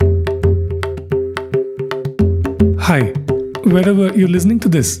Hi, wherever you're listening to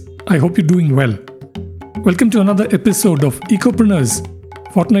this, I hope you're doing well. Welcome to another episode of EcoPreneurs,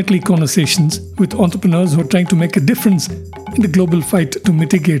 fortnightly conversations with entrepreneurs who are trying to make a difference in the global fight to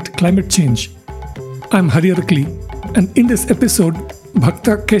mitigate climate change. I'm Hari Arakli, and in this episode,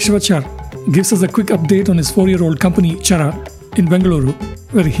 Bhaktha Keshavachar gives us a quick update on his 4-year-old company, Chara, in Bengaluru,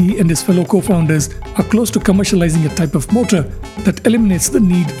 where he and his fellow co-founders are close to commercializing a type of motor that eliminates the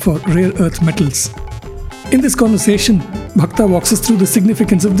need for rare earth metals. In this conversation, Bhaktha walks us through the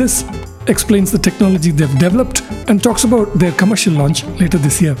significance of this, explains the technology they've developed, and talks about their commercial launch later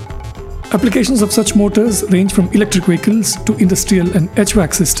this year. Applications of such motors range from electric vehicles to industrial and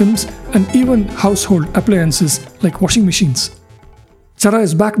HVAC systems, and even household appliances like washing machines. Chara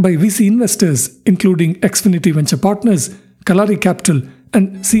is backed by VC investors, including Exfinity Venture Partners, Kalaari Capital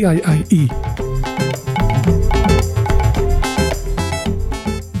and CIIE.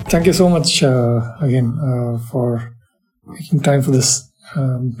 Thank you so much again for making time for this.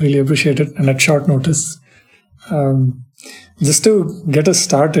 Really appreciate it, and at short notice. Just to get us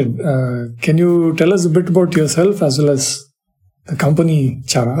started, can you tell us a bit about yourself as well as the company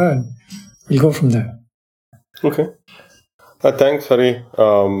Chara, and we'll go from there. Okay. Thanks, Hari.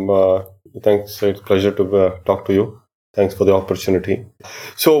 Thanks. It's a pleasure to talk to you. Thanks for the opportunity.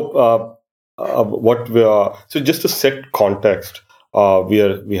 So, just to set context,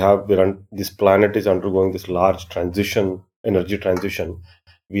 this planet is undergoing this large energy transition.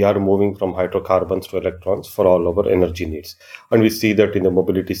 We are moving from hydrocarbons to electrons for all our energy needs. And we see that in the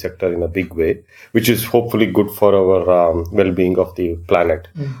mobility sector in a big way, which is hopefully good for our well-being of the planet.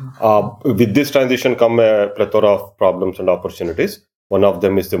 Mm-hmm. With this transition come a plethora of problems and opportunities. One of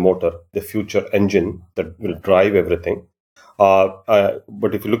them is the motor, the future engine that will drive everything. But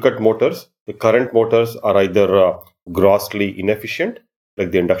if you look at motors, the current motors are either grossly inefficient,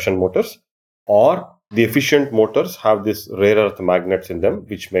 like the induction motors, or the efficient motors have this rare earth magnets in them,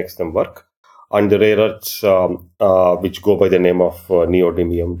 which makes them work. And the rare earths, which go by the name of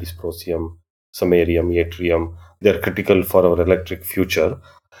neodymium, dysprosium, samarium, yttrium, they're critical for our electric future.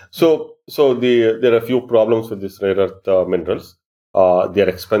 So there are a few problems with these rare earth minerals. They are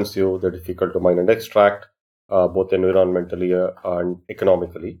expensive, they're difficult to mine and extract, both environmentally and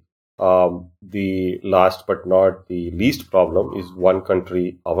economically. The last but not the least problem is one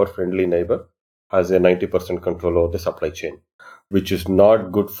country, our friendly neighbor, has a 90% control over the supply chain, which is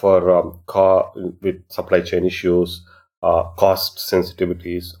not good for with supply chain issues, cost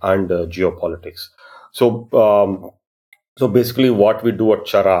sensitivities, and geopolitics. So basically what we do at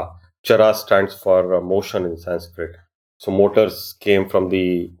Chara stands for motion in Sanskrit. So motors came from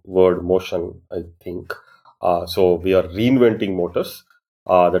the word motion, I think. So we are reinventing motors.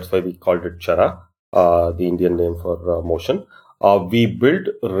 That's why we called it Chara, the Indian name for motion. We build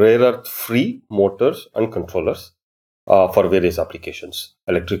rare earth-free motors and controllers for various applications,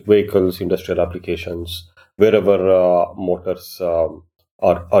 electric vehicles, industrial applications, wherever motors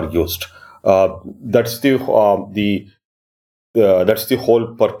are used. That's the whole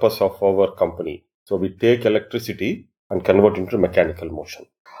purpose of our company. So we take electricity and convert into mechanical motion.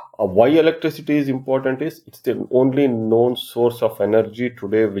 Why electricity is important is it's the only known source of energy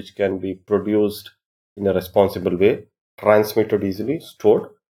today which can be produced in a responsible way, transmitted easily, stored,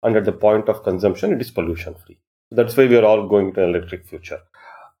 and at the point of consumption, it is pollution free. That's why we are all going to an electric future.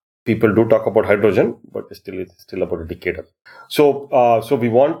 People do talk about hydrogen, but it's still about a decade away. So we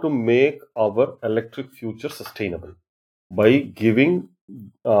want to make our electric future sustainable by giving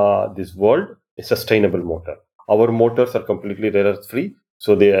this world a sustainable motor. Our motors are completely rare earth free,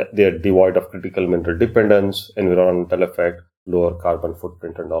 so they are devoid of critical mineral dependence, environmental effect, lower carbon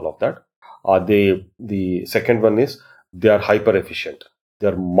footprint, and all of that. The second one is they are hyper efficient. They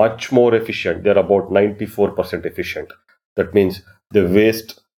are much more efficient. They are about 94% efficient. That means they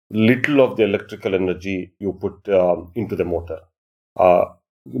waste little of the electrical energy you put into the motor.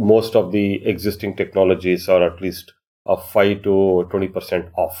 Most of the existing technologies are at least 5 to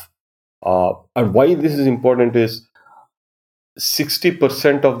 20% off. And why this is important is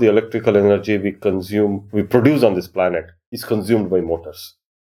 60% of the electrical energy we produce on this planet is consumed by motors.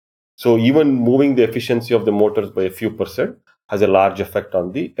 So even moving the efficiency of the motors by a few percent has a large effect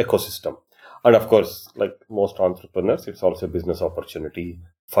on the ecosystem. And of course, like most entrepreneurs, it's also a business opportunity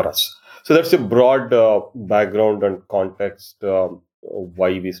for us. So that's a broad background and context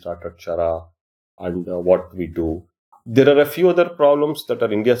why we started Chara and what we do. There are a few other problems that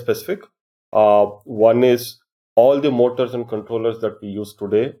are India specific. One is all the motors and controllers that we use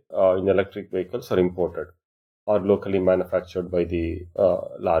today in electric vehicles are imported or locally manufactured by the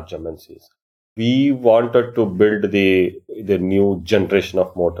large MNCs. We wanted to build the new generation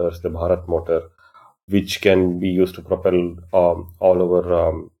of motors, the Bharat motor, which can be used to propel all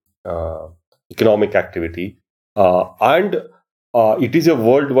our economic activity. And it is a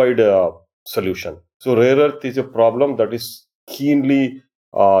worldwide solution. So rare earth is a problem that is keenly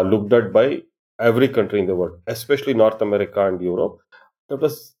looked at by every country in the world, especially North America and Europe.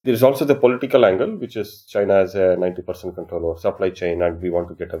 There is also the political angle, which is China has a 90% control over supply chain, and we want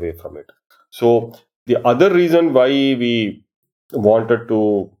to get away from it. So the other reason why we wanted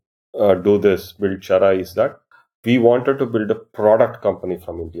to build Chara, is that we wanted to build a product company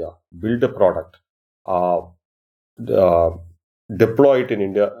from India, build a product, uh, uh, deploy it in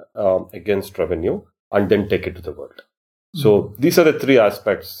India against revenue, and then take it to the world. So these are the three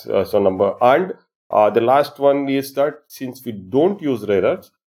aspects. The last one is that since we don't use rare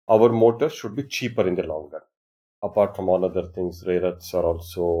earths, our motors should be cheaper in the long run. Apart from all other things, rare earths are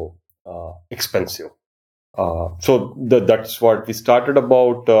also expensive. That's what we started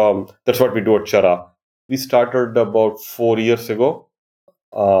about. That's what we do at Chara. We started about 4 years ago,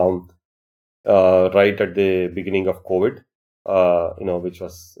 right at the beginning of COVID, which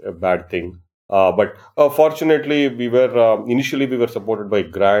was a bad thing. But fortunately, initially we were supported by a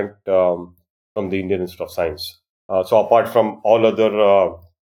grant from the Indian Institute of Science. So apart from all other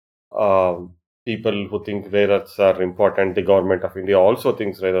people who think rare earths are important, the government of India also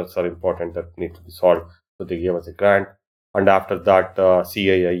thinks rare earths are important that need to be solved. So they gave us a grant. And after that,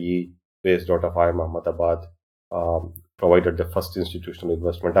 CIIE, based out of IIM Ahmedabad, provided the first institutional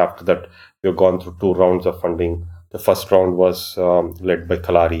investment. After that, we've gone through 2 rounds of funding. The first round was led by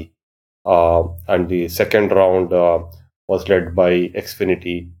Kalaari, and the second round was led by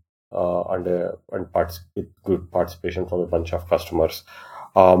Exfinity, with good participation from a bunch of customers.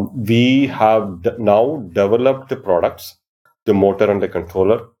 We have now developed the products, the motor and the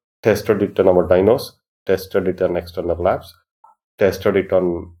controller, tested it on our dynos, tested it on external labs, tested it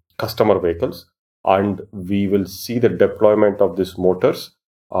on customer vehicles, and we will see the deployment of these motors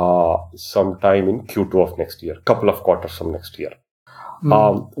sometime in Q2 of next year, couple of quarters from next year.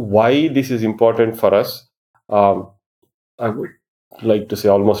 Why this is important for us, I would like to say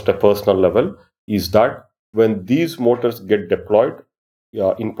almost a personal level, is that when these motors get deployed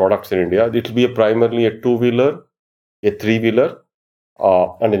in products in India, it will be primarily a 2-wheeler, a 3-wheeler,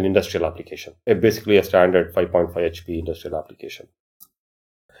 and an industrial application, basically a standard 5.5 HP industrial application.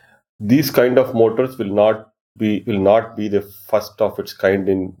 These kind of motors will not be the first of its kind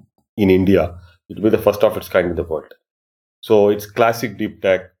in India. It will be the first of its kind in the world. So it's classic deep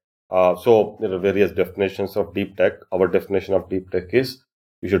tech. So there are various definitions of deep tech. Our definition of deep tech is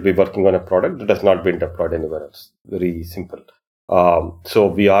we should be working on a product that has not been deployed anywhere else. Very simple. So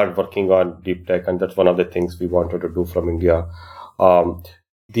we are working on deep tech, and that's one of the things we wanted to do from India.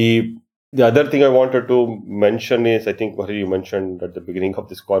 The other thing I wanted to mention is, I think, Hari, you mentioned at the beginning of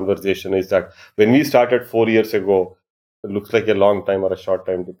this conversation, is that when we started 4 years ago, it looks like a long time or a short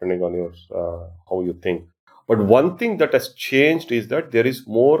time, depending on your how you think. But one thing that has changed is that there is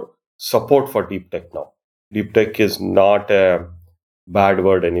more support for deep tech now. Deep tech is not a bad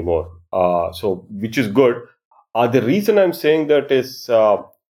word anymore. So which is good. The reason I'm saying that is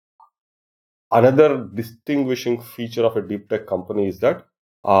another distinguishing feature of a deep tech company is that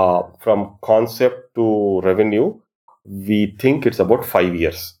from concept to revenue, we think it's about 5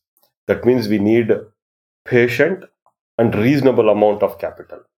 years. That means we need patient and reasonable amount of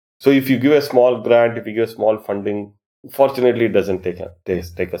capital. So if you give a small grant, if you give a small funding, fortunately, it doesn't take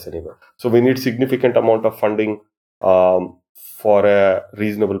us anywhere. So we need significant amount of funding for a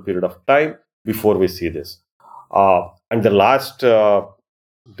reasonable period of time before we see this. And the last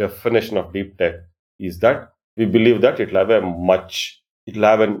definition of deep tech is that we believe that it'll have a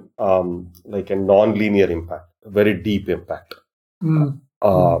non-linear impact, a very deep impact.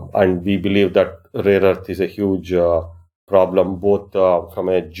 And we believe that rare earth is a huge problem, both from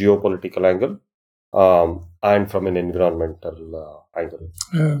a geopolitical angle and from an environmental angle.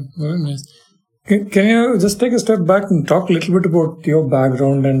 Very nice. Can you just take a step back and talk a little bit about your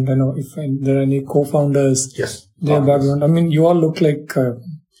background and if there are any co-founders, yes, their background? I mean, you all look like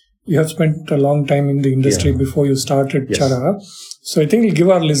you have spent a long time in the industry before you started Chara. So I think we'll give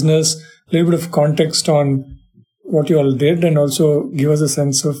our listeners a little bit of context on what you all did, and also give us a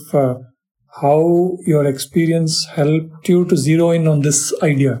sense of how your experience helped you to zero in on this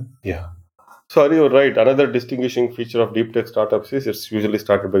idea. Yeah. So you're right. Another distinguishing feature of deep tech startups is it's usually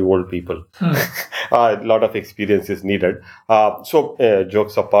started by old people. A lot of experience is needed.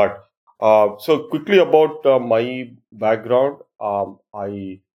 Jokes apart. So quickly about my background.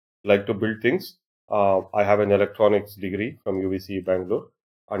 I like to build things. I have an electronics degree from UVC Bangalore,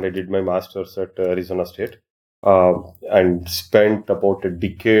 and I did my master's at Arizona State. and spent about a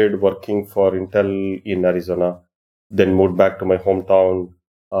decade working for Intel in Arizona. Then moved back to my hometown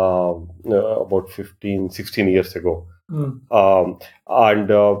about 16 years ago. And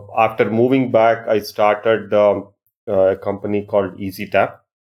after moving back, I started a company called EasyTap,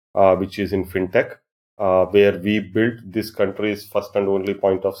 which is in fintech, where we built this country's first and only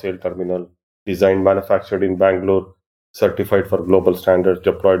point of sale terminal, designed, manufactured in Bangalore, certified for global standards,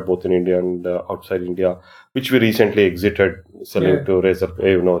 deployed both in India and outside India, which we recently exited, selling to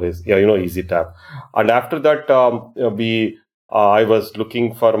EasyTap. And after that, I was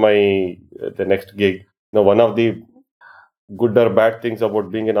looking for the next gig. One of the good or bad things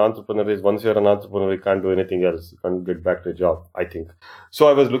about being an entrepreneur is once you're an entrepreneur, you can't do anything else. You can't get back to a job, I think. So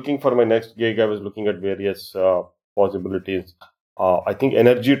I was looking for my next gig. I was looking at various possibilities. I think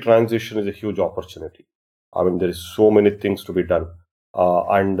energy transition is a huge opportunity. I mean, there is so many things to be done.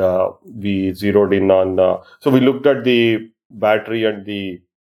 And we zeroed in on, so we looked at the battery and the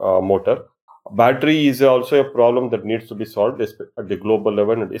motor. Battery is also a problem that needs to be solved at the global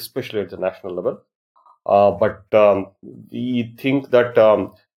level and especially at the national level. But we think that,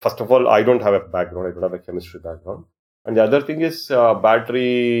 first of all, I don't have a background. I don't have a chemistry background. And the other thing is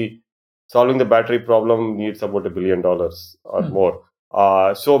solving the battery problem needs about $1 billion or more.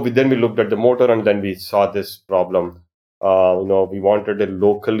 So then we looked at the motor and then we saw this problem. We wanted a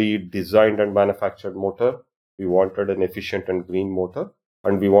locally designed and manufactured motor. We wanted an efficient and green motor.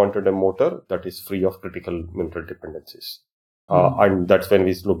 And we wanted a motor that is free of critical mineral dependencies. And that's when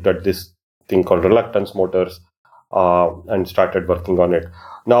we looked at this thing called reluctance motors and started working on it.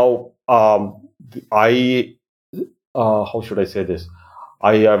 Now, how should I say this?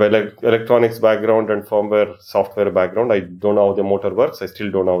 I have electronics background and firmware software background. I don't know how the motor works. I still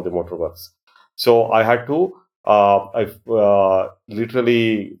don't know how the motor works. So I had to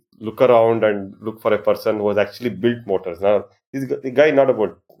literally look around and look for a person who has actually built motors. Now, the guy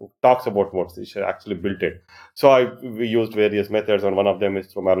talks about motors. He actually built it. So we used various methods, and one of them is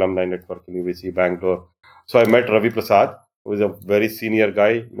through my alumni network in UBC Bangalore. So I met Ravi Prasad, who is a very senior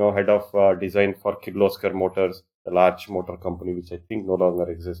guy, head of design for Kirloskar Motors, a large motor company which I think no longer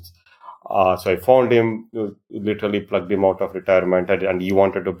exists. So I found him, literally plugged him out of retirement, and he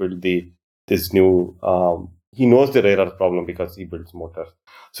wanted to build this new. He knows the rare earth problem because he builds motors.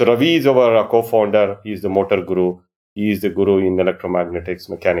 So Ravi is our co-founder. He is the motor guru. He is the guru in electromagnetics,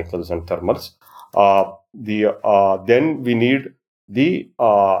 mechanicals, and thermals. Then we need the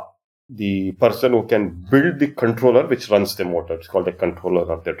person who can build the controller which runs the motor. It's called the controller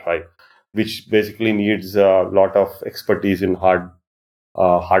of the drive, which basically needs a lot of expertise in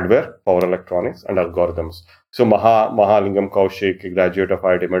hardware, power electronics, and algorithms. So Mahalingam Kaushik, a graduate of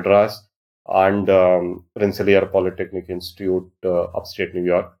IIT Madras and Rensselaer Polytechnic Institute, upstate New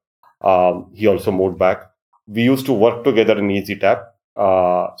York. He also moved back. We used to work together in EasyTap.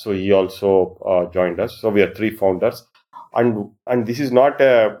 So he also joined us. So we are 3 founders. And this is not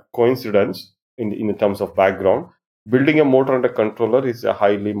a coincidence in terms of background. Building a motor and a controller is a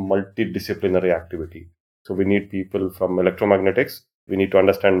highly multidisciplinary activity. So we need people from electromagnetics. We need to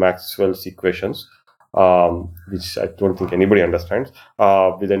understand Maxwell's equations, which I don't think anybody understands.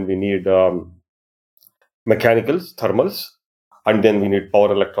 Then we need mechanicals, thermals, and then we need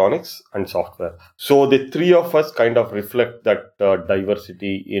power electronics and software. So the 3 of us kind of reflect that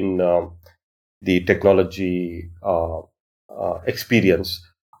diversity in the technology experience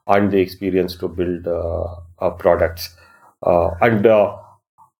and the experience to build products. For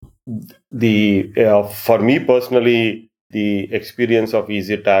me personally, the experience of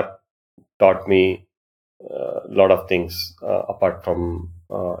EasyTap taught me a lot of things apart from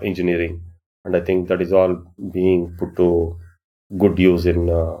engineering. And I think that is all being put to good use in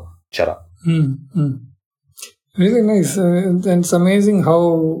Chara. Really nice. And it's amazing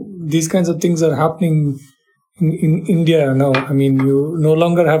how these kinds of things are happening in India now. I mean, you no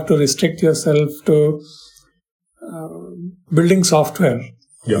longer have to restrict yourself to building software.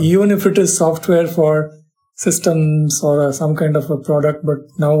 Yeah. Even if it is software for systems or some kind of a product, but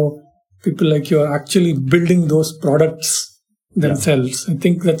now people like you are actually building those products themselves. Yeah. I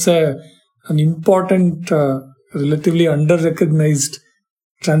think that's an important, relatively under-recognized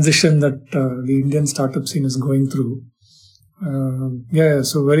transition that the Indian startup scene is going through.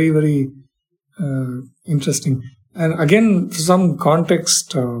 So very, very interesting. And again, for some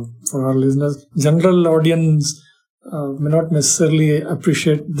context for our listeners, general audience may not necessarily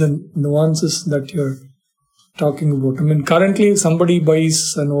appreciate the nuances that you're talking about. I mean, currently somebody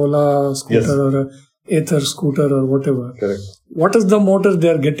buys an Ola scooter or an Ather scooter or whatever. Correct. What is the motor they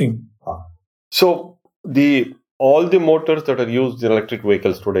are getting? So the all the motors that are used in electric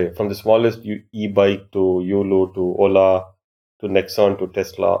vehicles today, from the smallest e-bike to Yulu to Ola to Nexon to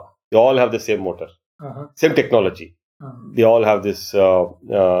Tesla, they all have the same motor, same technology. They all have this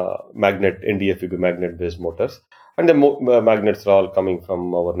magnet, NDFEB magnet-based motors. And the magnets are all coming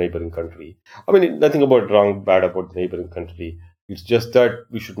from our neighboring country. I mean, nothing bad about the neighboring country. It's just that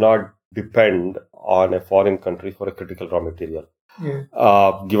we should not depend on a foreign country for a critical raw material.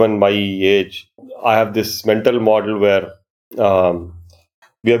 Yeah. Given my age, I have this mental model where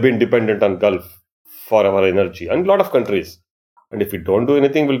we have been dependent on Gulf for our energy, and a lot of countries. And if we don't do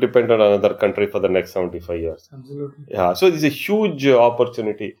anything, we'll depend on another country for the next 75 years. Absolutely. Yeah, so it's a huge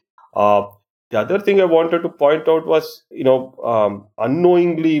opportunity. The other thing I wanted to point out was,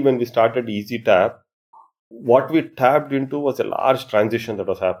 unknowingly when we started EasyTap, what we tapped into was a large transition that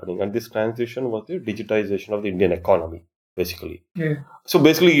was happening. And this transition was the digitization of the Indian economy, basically. Yeah. So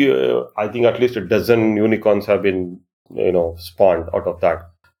basically, I think at least a dozen unicorns have been, spawned out of that,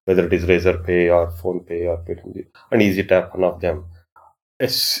 whether it is Razorpay or PhonePay or Paytm, and EasyTap, one of them. A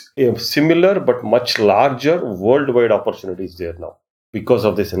similar but much larger worldwide opportunity is there now because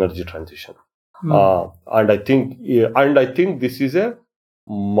of this energy transition. And I think this is a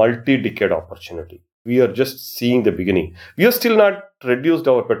multi-decade opportunity. We are just seeing the beginning. We have still not reduced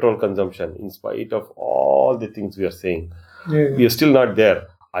our petrol consumption in spite of all the things we are saying. Yeah. We are still not there.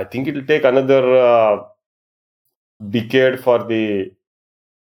 I think it will take another decade for the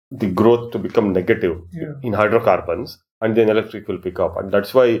growth to become negative in hydrocarbons, and then electric will pick up. And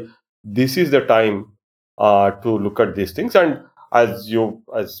that's why this is the time to look at these things. And as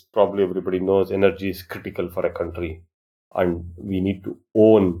probably everybody knows, energy is critical for a country, and we need to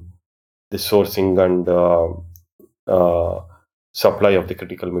own the sourcing and supply of the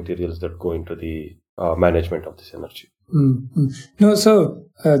critical materials that go into the management of this energy. Mm-hmm. No, so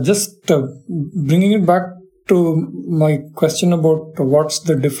just bringing it back to my question about what's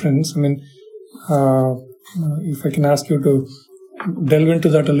the difference. I mean, if I can ask you to delve into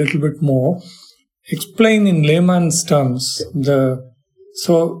that a little bit more, explain in layman's terms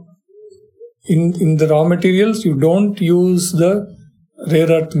so in the raw materials you don't use the rare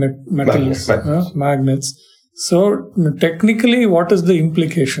earth metals, magnets. So technically, what is the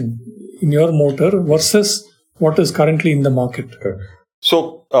implication in your motor versus what is currently in the market? Okay.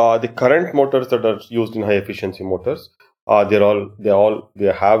 So the current motors that are used in high efficiency motors, they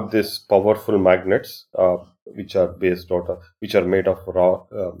have this powerful magnets which are made of raw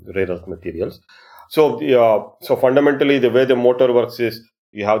rare earth materials. So fundamentally, the way the motor works is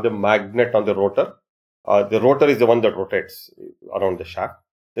you have the magnet on the rotor. The rotor is the one that rotates around the shaft.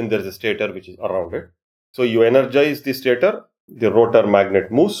 Then there is a stator which is around it. So you energize the stator, the rotor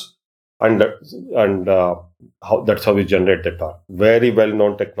magnet moves, and that's how you generate the torque. Very well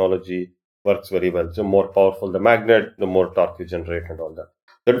known technology, works very well. So more powerful the magnet, the more torque you generate and all that.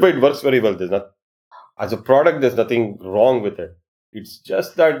 That way it works very well. As a product, there's nothing wrong with it. It's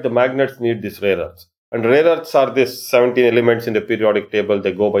just that the magnets need these rare earths. And rare earths are these 17 elements in the periodic table.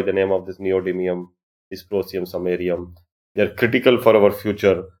 They go by the name of this neodymium, dysprosium, samarium. They're critical for our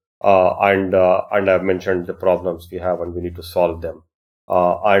future. And I've mentioned the problems we have and we need to solve them.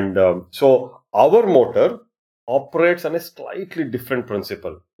 So our motor operates on a slightly different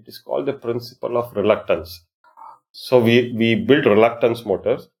principle. It is called the principle of reluctance. So we build reluctance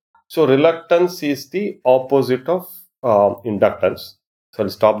motors. So reluctance is the opposite of inductance. So I'll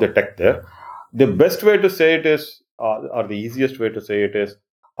stop the tech there. The best way to say it is, or the easiest way to say it is,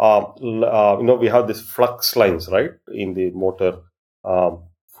 we have these flux lines, right, in the motor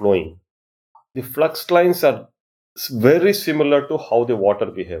flowing. The flux lines are very similar to how the water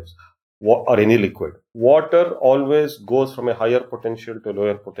behaves, or any liquid. Water always goes from a higher potential to a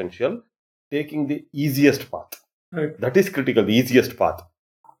lower potential, taking the easiest path. Right. That is critical, the easiest path.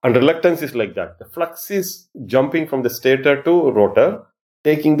 And reluctance is like that. The flux is jumping from the stator to rotor,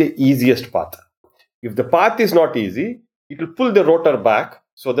 taking the easiest path. If the path is not easy, it will pull the rotor back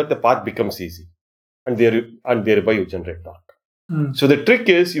so that the path becomes easy. And thereby you generate torque. So the trick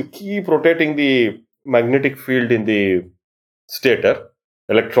is you keep rotating the magnetic field in the stator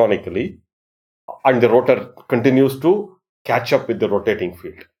electronically, and the rotor continues to catch up with the rotating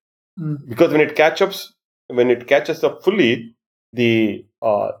field. Because when it catches up fully, the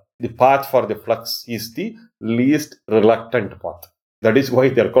path for the flux is the least reluctant path. That is why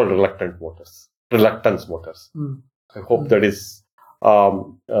they are called reluctance motors. I hope that is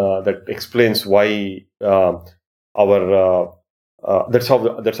that explains why that's how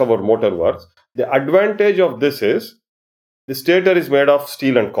our motor works. The advantage of this is the stator is made of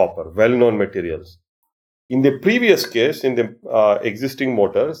steel and copper, well-known materials. In the previous case, in the existing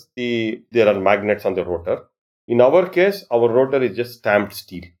motors, there are magnets on the rotor. In our case, our rotor is just stamped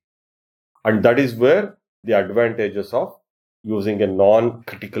steel. And that is where the advantages of using a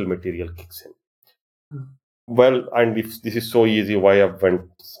non-critical material kicks in. Well, and if this is so easy, why haven't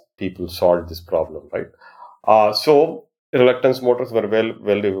people solved this problem, right? So reluctance motors were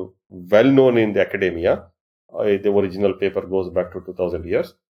well known in the academia. The original paper goes back to 2000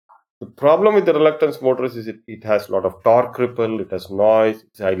 years. The problem with the reluctance motors is it has a lot of torque ripple, it has noise,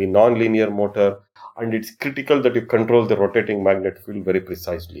 it's a highly non-linear motor, and it's critical that you control the rotating magnet field very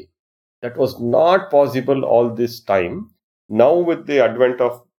precisely. That was not possible all this time. Now with the advent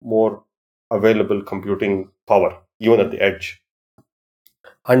of more available computing power, even at the edge,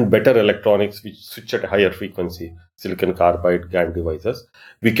 and better electronics which switch at a higher frequency, silicon carbide GaN devices,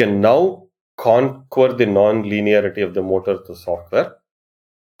 we can now conquer the non-linearity of the motor through software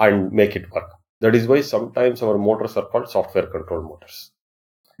and make it work. That is why sometimes our motors are called software controlled motors.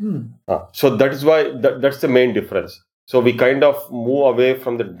 So that is why that's the main difference. So we kind of move away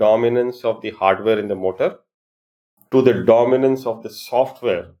from the dominance of the hardware in the motor to the dominance of the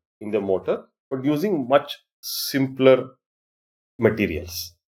software in the motor, but using much simpler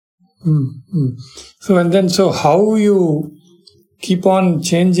materials. So how you keep on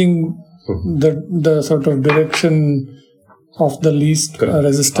changing the sort of direction of the least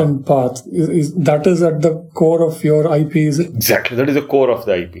resistant path is that is at the core of your IP, is it? Exactly, that is the core of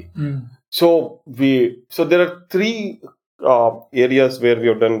the IP. So there are three areas where we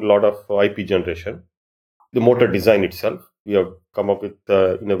have done a lot of IP generation. The motor design itself, we have come up with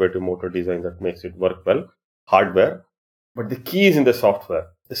innovative motor design that makes it work well. Hardware, but the key is in the software.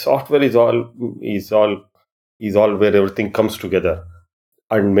 The software is all where everything comes together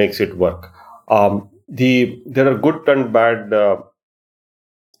and makes it work. There are good and bad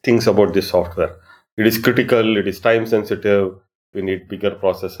things about this software. It is critical, it is time sensitive, we need bigger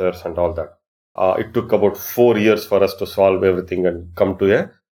processors and all that. It took about 4 years for us to solve everything and come to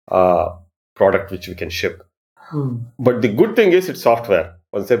a product which we can ship. But the good thing is it's software.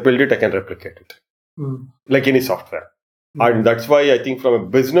 Once I build it, I can replicate it. Like any software. And that's why I think from a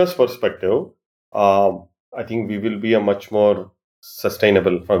business perspective, I think we will be a much more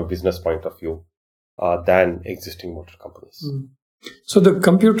sustainable from a business point of view than existing motor companies. So the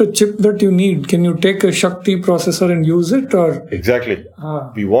computer chip that you need, can you take a Shakti processor and use it? Or Exactly.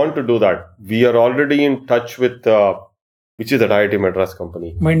 We want to do that. We are already in touch with, which is that IIT Madras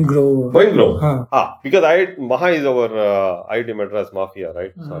company? Mindgrow. Because Maha is our IIT Madras mafia,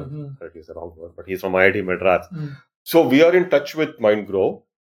 right? Sorry, that is the wrong word, but he's from IIT Madras. So we are in touch with Mindgrow,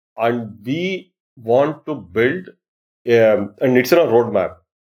 and we want to build, and it's on a roadmap,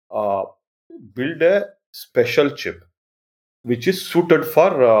 build a special chip which is suited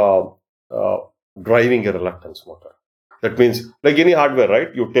for driving a reluctance motor. That means, like any hardware,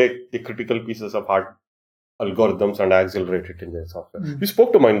 right? You take the critical pieces of hard algorithms and accelerate it in the software. We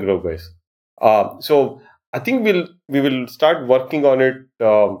spoke to Mindgrow guys. So I think we will start working on it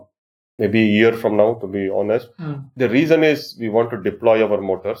maybe a year from now, to be honest. The reason is we want to deploy our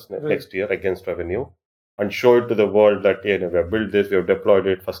motors next year against revenue and show it to the world that we have built this, we have deployed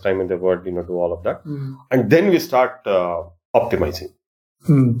it first time in the world, do all of that. And then we start optimizing.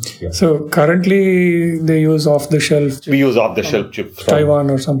 So currently they use off-the-shelf chips. We use off-the-shelf chips from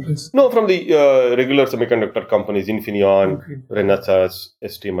Taiwan or someplace? No, from the regular semiconductor companies, Infineon, Renesas,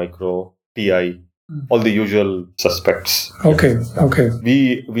 ST Micro, TI, all the usual suspects. Okay.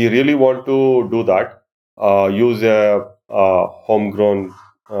 We really want to do that. Use a homegrown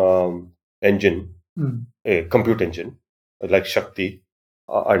engine, a compute engine like Shakti,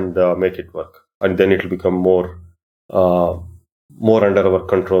 and make it work. And then it will become more under our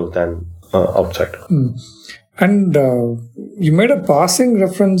control than outside. And you made a passing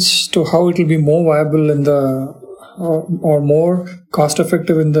reference to how it will be more viable in the or more cost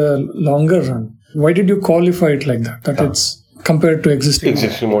effective in the longer run. Why did you qualify it like that? That it's compared to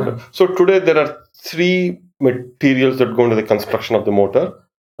existing motor. So today there are 3 materials that go into the construction of the motor: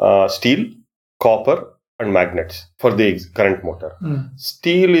 steel, copper, and magnets for the current motor.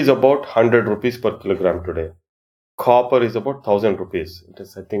 Steel is about 100 rupees per kilogram today. Copper is about 1,000 rupees. It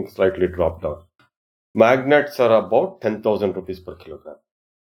is, I think, slightly dropped down. Magnets are about 10,000 rupees per kilogram.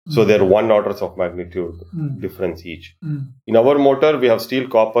 So they're 1 orders of magnitude difference each. In our motor, we have steel,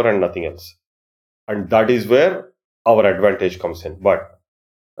 copper, and nothing else. And that is where our advantage comes in. But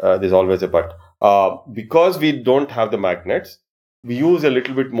there's always a but. Because we don't have the magnets, we use a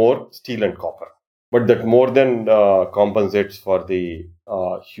little bit more steel and copper. But that more than compensates for the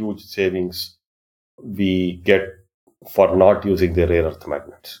huge savings we get for not using the rare earth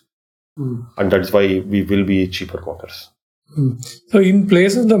magnets. And that's why we will be cheaper motors. So in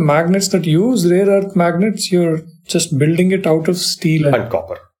place of the magnets that use rare earth magnets, you're just building it out of steel and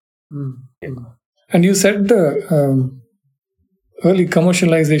copper. Yeah. And you said the early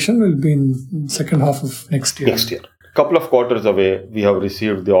commercialization will be in second half of next year. Next year. Couple of quarters away, we have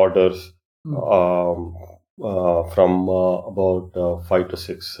received the orders from about 5 to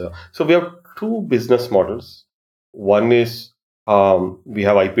 6. So we have two business models. One is we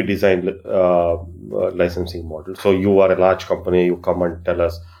have IP design licensing model. So you are a large company, you come and tell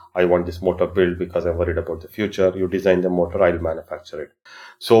us, I want this motor built because I'm worried about the future. You design the motor, I'll manufacture it.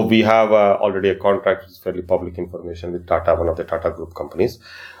 So we have already a contract, it's fairly public information, with Tata, one of the Tata Group companies.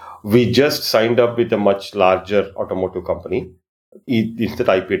 We just signed up with a much larger automotive company. It's the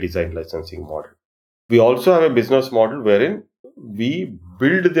IP design licensing model. We also have a business model wherein we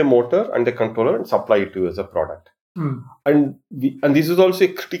build the motor and the controller and supply it to you as a product. And this is also a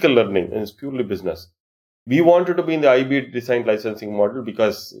critical learning, and it's purely business. We wanted to be in the IB design licensing model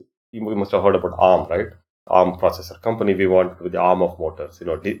because you must have heard about ARM, right? ARM processor company. We wanted to be the ARM of motors.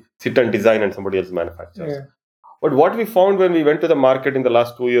 Sit and design and somebody else manufactures. Yeah. But what we found when we went to the market in the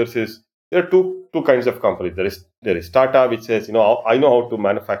last 2 years is there are two kinds of companies. There is Tata, which says, I know how to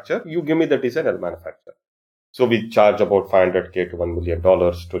manufacture. You give me the design, I'll manufacture. So we charge about $500K to $1 million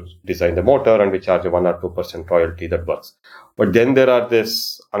to design the motor, and we charge a 1 or 2% royalty. That works. But then there are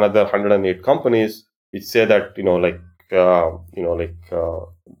another 108 companies which say that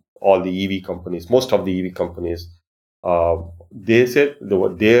all the EV companies, most of the EV companies, they say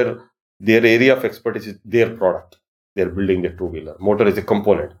their area of expertise is their product. They're building the two-wheeler. Motor is a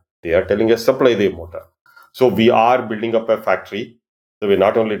component. They are telling us supply the motor. So we are building up a factory. So we're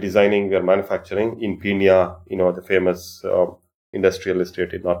not only designing, we are manufacturing in Pina, the famous industrial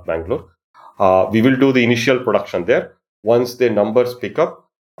estate in North Bangalore. We will do the initial production there. Once the numbers pick up,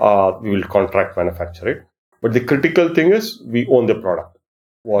 we will contract manufacture it. But the critical thing is we own the product.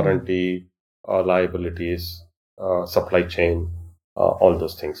 Warranty, liabilities, supply chain, all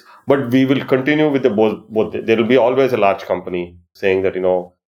those things. But we will continue with both. There will be always a large company saying that,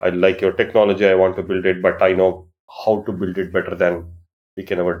 I like your technology, I want to build it, but I know how to build it better than we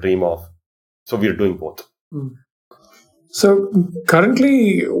can ever dream of. So we're doing both. So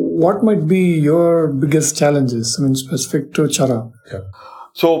currently, what might be your biggest challenges? Specific to Chara. Yeah.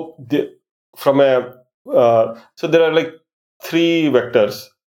 So there are three vectors.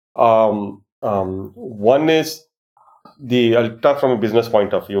 One is I'll talk from a business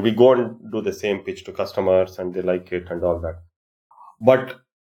point of view. We go and do the same pitch to customers and they like it and all that. But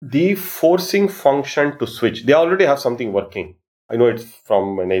the forcing function to switch, they already have something working. I know it's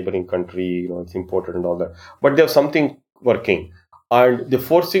from a neighboring country, it's imported and all that, but they have something working. And the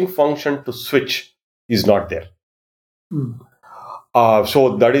forcing function to switch is not there.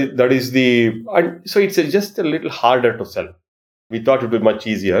 So that is and so it's just a little harder to sell. We thought it would be much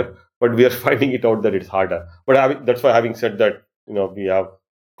easier, but we are finding it out that it's harder. But that's why, having said that, we have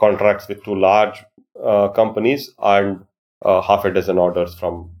contracts with two large companies and half a dozen orders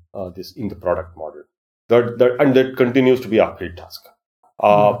from this in the product model. That continues to be an uphill task.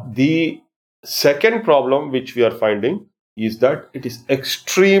 The second problem which we are finding is that it is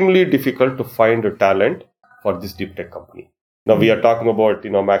extremely difficult to find a talent for this deep tech company. Now we are talking about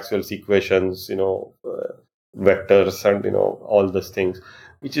Maxwell's equations, vectors, and all those things,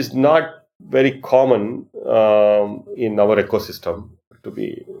 which is not very common in our ecosystem, to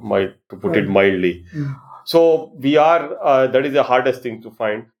put it mildly. So we are that is the hardest thing to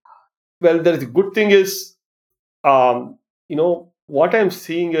find. Well, the good thing is, what I'm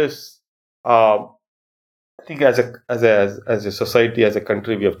seeing is, I think as a society, as a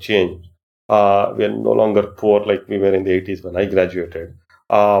country, we have changed. We are no longer poor like we were in the 80s when I graduated.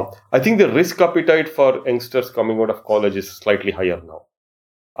 I think the risk appetite for youngsters coming out of college is slightly higher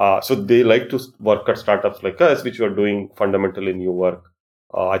now. So they like to work at startups like us, which are doing fundamentally new work.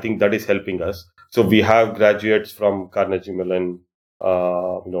 I think that is helping us. So we have graduates from Carnegie Mellon,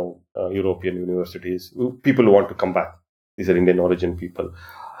 European universities, people who want to come back. These are Indian origin people.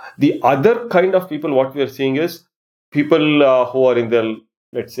 The other kind of people, what we are seeing is people who are in their,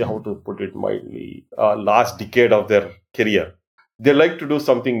 let's say, how to put it mildly, last decade of their career. They like to do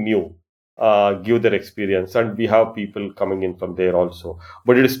something new, give their experience, and we have people coming in from there also.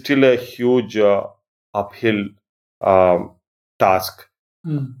 But it is still a huge uphill task,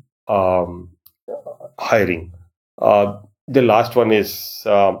 hiring. The last one is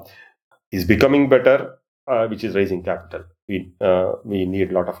becoming better, which is raising capital. We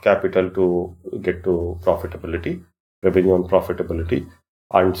need a lot of capital to get to profitability, revenue and profitability.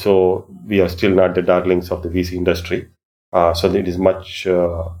 And so we are still not the darlings of the VC industry. So it is much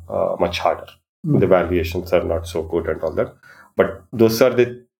harder. The valuations are not so good and all that. But those are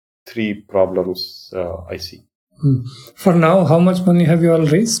the three problems I see. For now, how much money have you all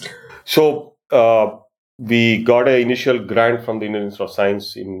raised? So we got an initial grant from the Indian Institute of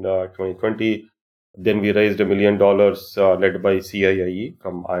Science in 2020. Then we raised $1 million led by CIIE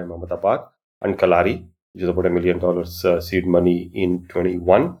from IIM Ahmedabad and Kalaari, which is about $1 million seed money in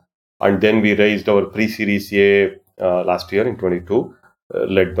 21. And then we raised our pre-series A last year in 22,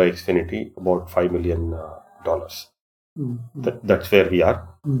 led by Exfinity, about $5 million. That's where we are.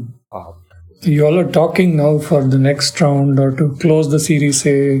 You all are talking now for the next round or to close the Series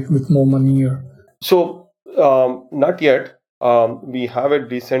A with more money? Or? So, not yet. We have a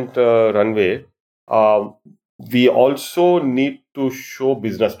decent runway. We also need to show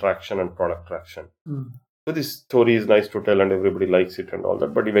business traction and product traction. So this story is nice to tell and everybody likes it and all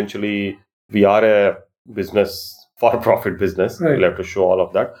that. But eventually, we are a business, for-profit business. Right. We'll have to show all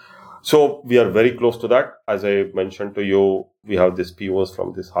of that. So we are very close to that. As I mentioned to you, we have these POs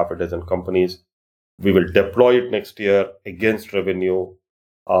from this half a dozen companies. We will deploy it next year against revenue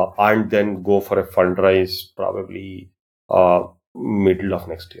and then go for a fundraise probably middle of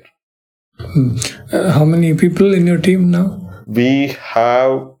next year. How many people in your team now? We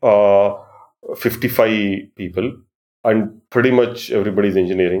have 55 people and pretty much everybody is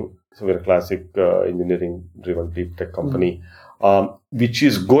engineering. So we're a classic engineering-driven deep tech company. Which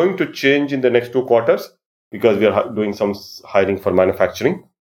is going to change in the next 2 quarters because we are doing some hiring for manufacturing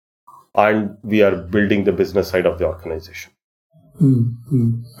and we are building the business side of the organization.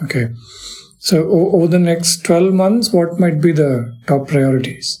 Okay. So over the next 12 months, what might be the top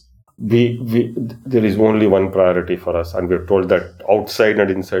priorities? There is only one priority for us and we're told that outside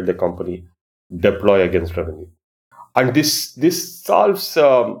and inside the company, deploy against revenue. And this solves,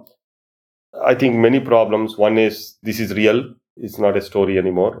 I think, many problems. One is this is real. It's not a story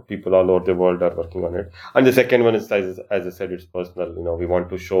anymore. People all over the world are working on it. And the second one is, as I said, it's personal. We want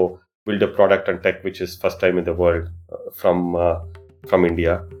to build a product and tech which is first time in the world from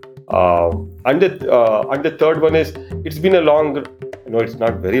India. And the third one is, it's been a long, it's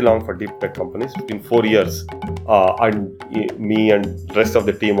not very long for deep tech companies. It's been 4 years. And me and rest of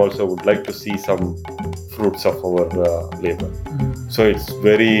the team also would like to see some fruits of our labor. So it's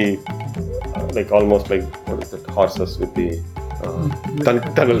very almost like, what is it, horses with the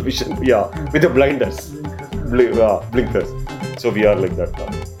tunnel vision, with the blinders, blinkers. So we are like that now,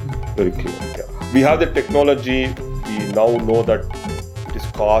 very clear. Yeah. We have the technology. We now know that it is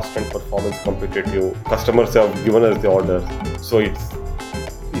cost and performance competitive. Customers have given us the orders, so it's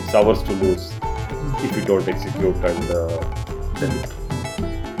ours to lose if we don't execute and deliver.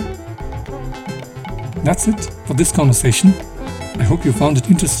 That's it for this conversation. I hope you found it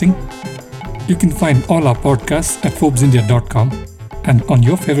interesting. You can find all our podcasts at ForbesIndia.com and on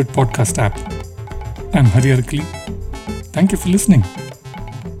your favorite podcast app. I'm Hari Arakali. Thank you for listening.